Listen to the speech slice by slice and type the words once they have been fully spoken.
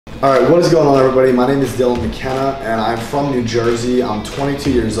All right, what is going on, everybody? My name is Dylan McKenna, and I'm from New Jersey. I'm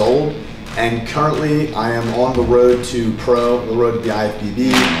 22 years old, and currently I am on the road to pro, the road to the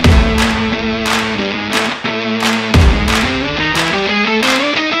IFBB.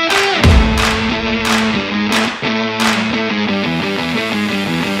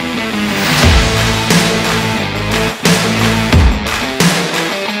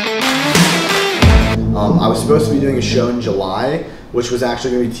 I was supposed to be doing a show in July, which was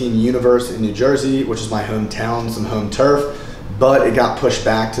actually going to be Team Universe in New Jersey, which is my hometown, some home turf, but it got pushed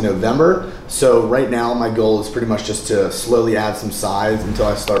back to November. So right now my goal is pretty much just to slowly add some size until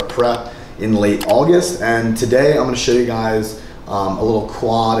I start prep in late August. And today I'm going to show you guys a little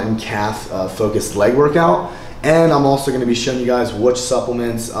quad and calf focused leg workout. And I'm also going to be showing you guys which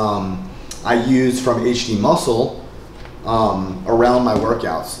supplements I use from HD Muscle around my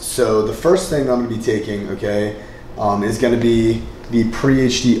workouts. So the first thing I'm going to be taking, okay, is going to be the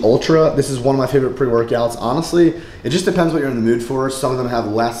Pre-HD Ultra. This is one of my favorite pre-workouts. Honestly, it just depends what you're in the mood for. Some of them have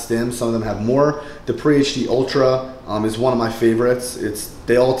less stims, some of them have more. The Pre-HD Ultra is one of my favorites.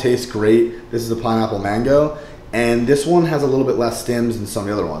 They all taste great. This is the pineapple mango, and this one has a little bit less stims than some of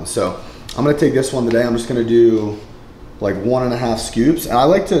the other ones. So I'm going to take this one today. I'm just going to do like 1.5 scoops, and I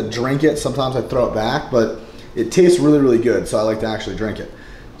like to drink it. Sometimes I throw it back, but it tastes really, really good, so I like to actually drink it.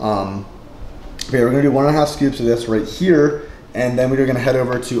 Okay, we're gonna do 1.5 scoops of this right here, and then we're gonna head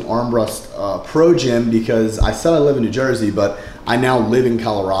over to Armbrust Pro Gym, because I said I live in New Jersey, but I now live in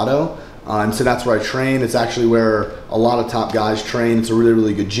Colorado, and so that's where I train. It's actually where a lot of top guys train. It's a really,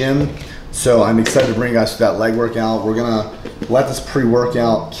 really good gym. So I'm excited to bring you guys through that leg workout. We're gonna let this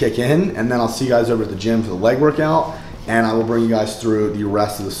pre-workout kick in, and then I'll see you guys over at the gym for the leg workout, and I will bring you guys through the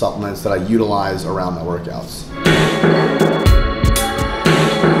rest of the supplements that I utilize around my workouts.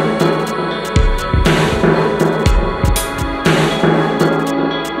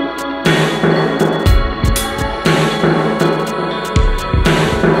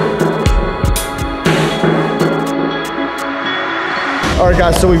 All right,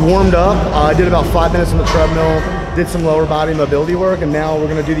 guys, so we warmed up. I did about 5 minutes on the treadmill, did some lower body mobility work, and now we're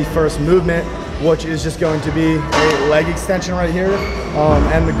gonna do the first movement, which is just going to be a leg extension right here.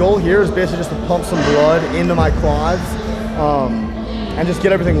 And the goal here is basically just to pump some blood into my quads and just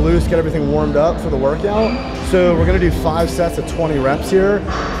get everything loose, get everything warmed up for the workout. So we're gonna do 5 sets of 20 reps here.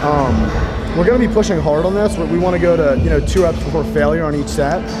 We're gonna be pushing hard on this. We wanna go to 2 reps before failure on each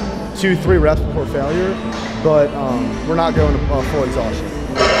set, 2-3 reps before failure, but we're not going to full exhaustion.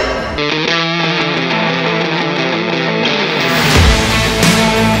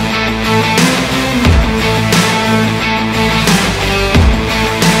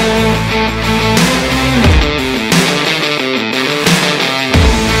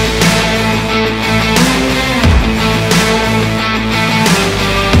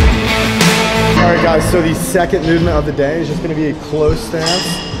 Guys, so the second movement of the day is just going to be a close stance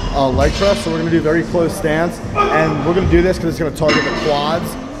leg press. So we're going to do very close stance, and we're going to do this because it's going to target the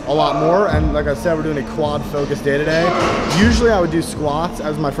quads a lot more. And like I said, we're doing a quad focused day today. Usually I would do squats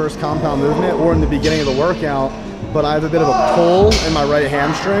as my first compound movement or in the beginning of the workout, but I have a bit of a pull in my right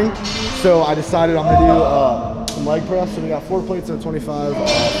hamstring, so I decided I'm going to do some leg press. So we got 4 plates at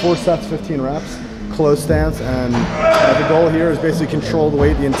 25, 4 sets, 15 reps, close stance, and the goal here is basically control the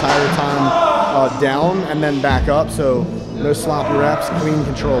weight the entire time down and then back up, so no sloppy reps, clean,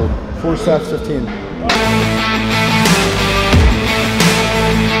 controlled. 4 sets, 15.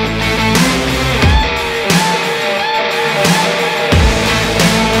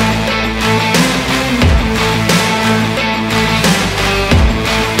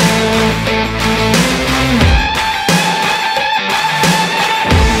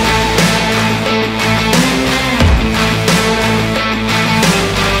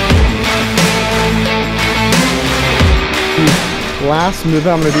 Last movement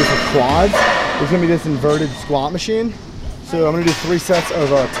I'm going to do for quads is going to be this inverted squat machine. So I'm going to do 3 sets of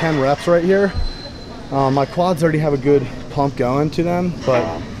 10 reps right here. My quads already have a good pump going to them, but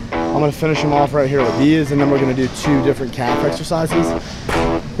I'm going to finish them off right here with these, and then we're going to do 2 different calf exercises.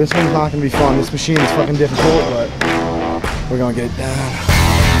 This one's not going to be fun. This machine is fucking difficult, but we're going to get it done.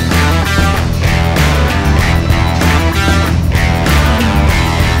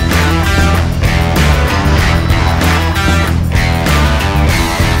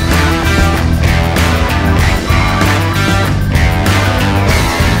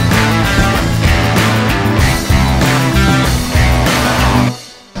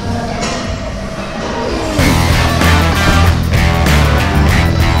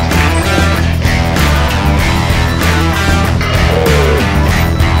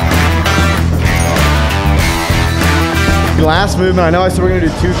 movement. I know I said we're gonna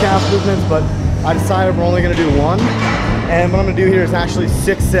do 2 calf movements, but I decided we're only gonna do 1. And what I'm gonna do here is actually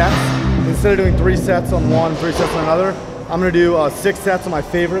 6 sets. Instead of doing 3 sets on one, 3 sets on another, I'm gonna do 6 sets on my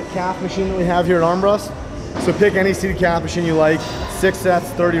favorite calf machine that we have here at Armbrust. So pick any seated calf machine you like, 6 sets,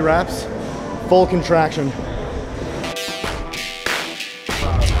 30 reps, full contraction.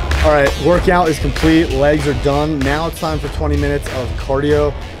 All right, workout is complete, legs are done. Now it's time for 20 minutes of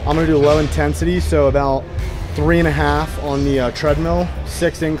cardio. I'm gonna do low intensity, so about 3.5 on the treadmill,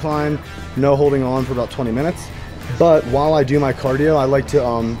 6 incline, no holding on for about 20 minutes. But while I do my cardio, I like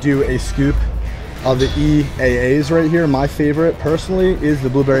to do a scoop of the EAAs right here. My favorite personally is the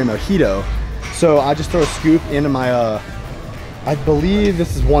Blueberry Mojito. So I just throw a scoop into my, I believe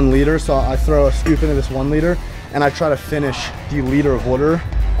this is 1 liter. So I throw a scoop into this 1 liter and I try to finish the liter of water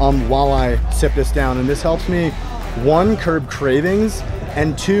while I sip this down. And this helps me, 1, curb cravings,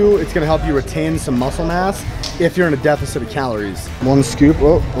 and 2, it's gonna help you retain some muscle mass if you're in a deficit of calories. 1 scoop,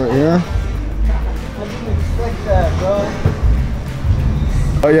 oh, right here.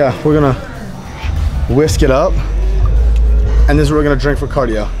 Oh yeah, we're gonna whisk it up, and this is what we're gonna drink for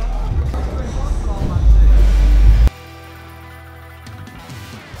cardio.